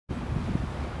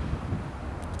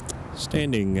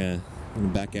Standing in the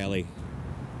back alley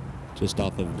just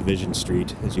off of Division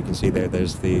Street. As you can see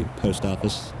there's the post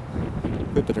office.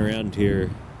 Whipping around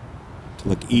here to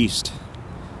look east.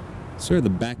 Sort of the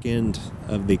back end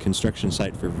of the construction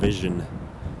site for Vision,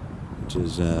 which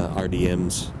is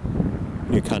RDM's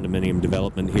new condominium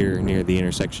development here near the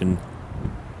intersection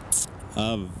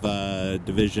of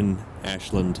Division,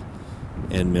 Ashland,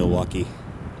 and Milwaukee.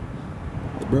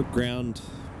 It broke ground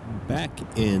back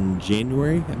in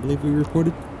January, I believe we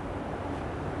reported.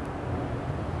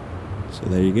 So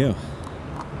there you go.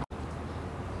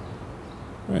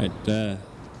 Alright,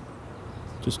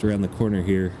 just around the corner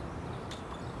here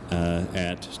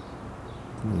at,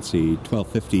 let's see,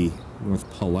 1250 North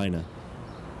Paulina.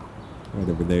 Right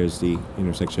over there is the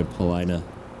intersection of Paulina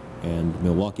and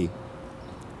Milwaukee.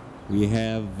 We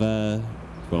have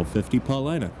 1250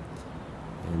 Paulina.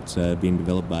 It's being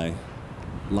developed by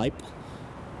Lipe.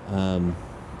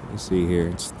 Let's see here.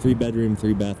 It's 3-bedroom,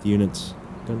 3-bath units.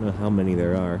 Don't know how many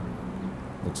there are.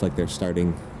 Looks like they're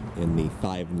starting in the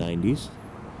 590s.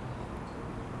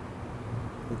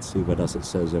 Let's see what else it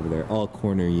says over there. All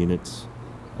corner units.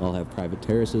 All have private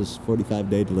terraces,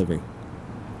 45-day delivery.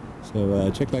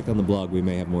 So check back on the blog. We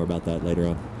may have more about that later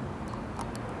on.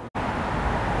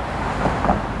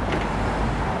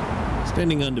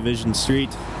 Standing on Division Street,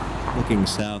 looking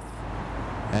south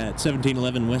at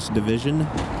 1711 West Division.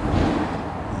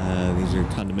 These are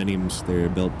condominiums. They're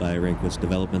built by Rehnquist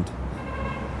Development.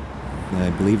 I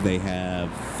believe they have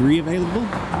 3 available,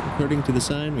 according to the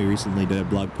sign. We recently did a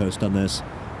blog post on this.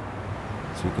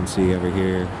 So you can see over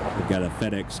here, we've got a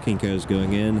FedEx Kinko's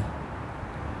going in.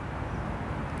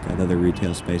 Got other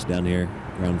retail space down here,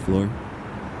 ground floor.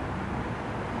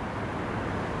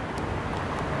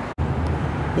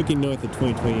 Looking north at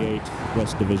 2028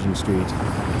 West Division Street.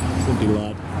 Empty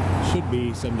lot. Should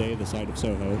be someday the site of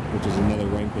Soho, which is another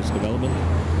Rehnquist development.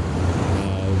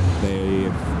 They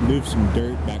have moved some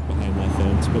dirt back behind that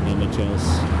fence, but not much else.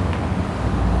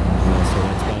 So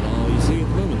that's about all you see at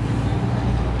the moment.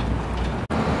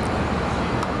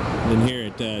 And then here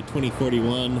at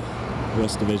 2041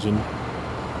 West Division,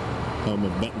 home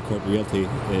of Betancourt Realty,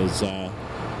 is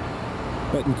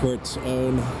Betancourt's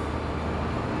own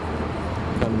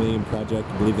condominium project.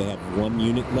 I believe they have 1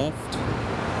 unit left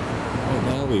right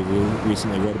now. We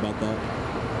recently wrote about that.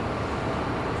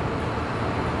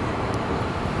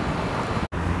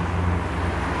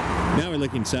 Now we're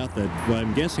looking south at what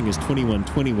I'm guessing is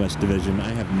 2120 West Division. I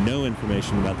have no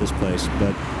information about this place,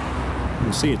 but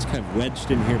you see it's kind of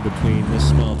wedged in here between this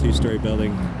small 2-story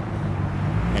building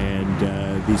and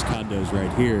these condos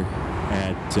right here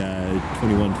at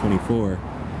 2124.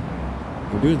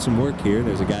 We're doing some work here.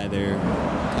 There's a guy there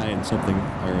tying something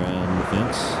around the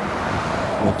fence.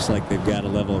 Looks like they've got a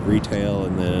level of retail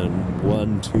and then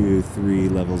 1, 2, 3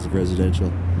 levels of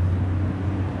residential.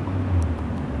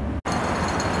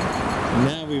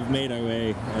 Now we've made our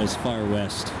way as far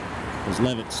west as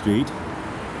Levitt Street.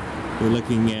 We're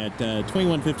looking at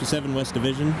 2157 West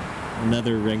Division,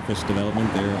 another Rehnquist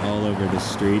development. They're all over this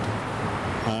street.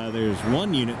 There's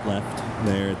 1 unit left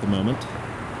there at the moment.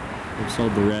 We've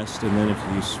sold the rest, and then if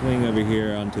you swing over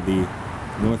here onto the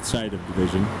north side of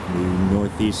Division, the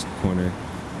northeast corner,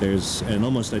 there's an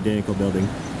almost identical building,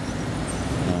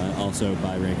 also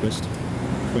by Rehnquist,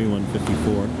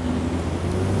 2154.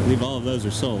 I believe all of those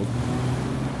are sold.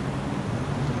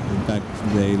 In fact,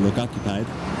 they look occupied.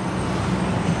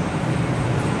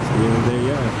 So there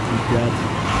you are. You've got,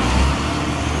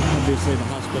 obviously, the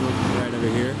hospital right over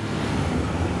here.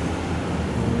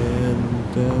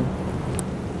 And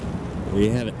there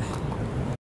you have it.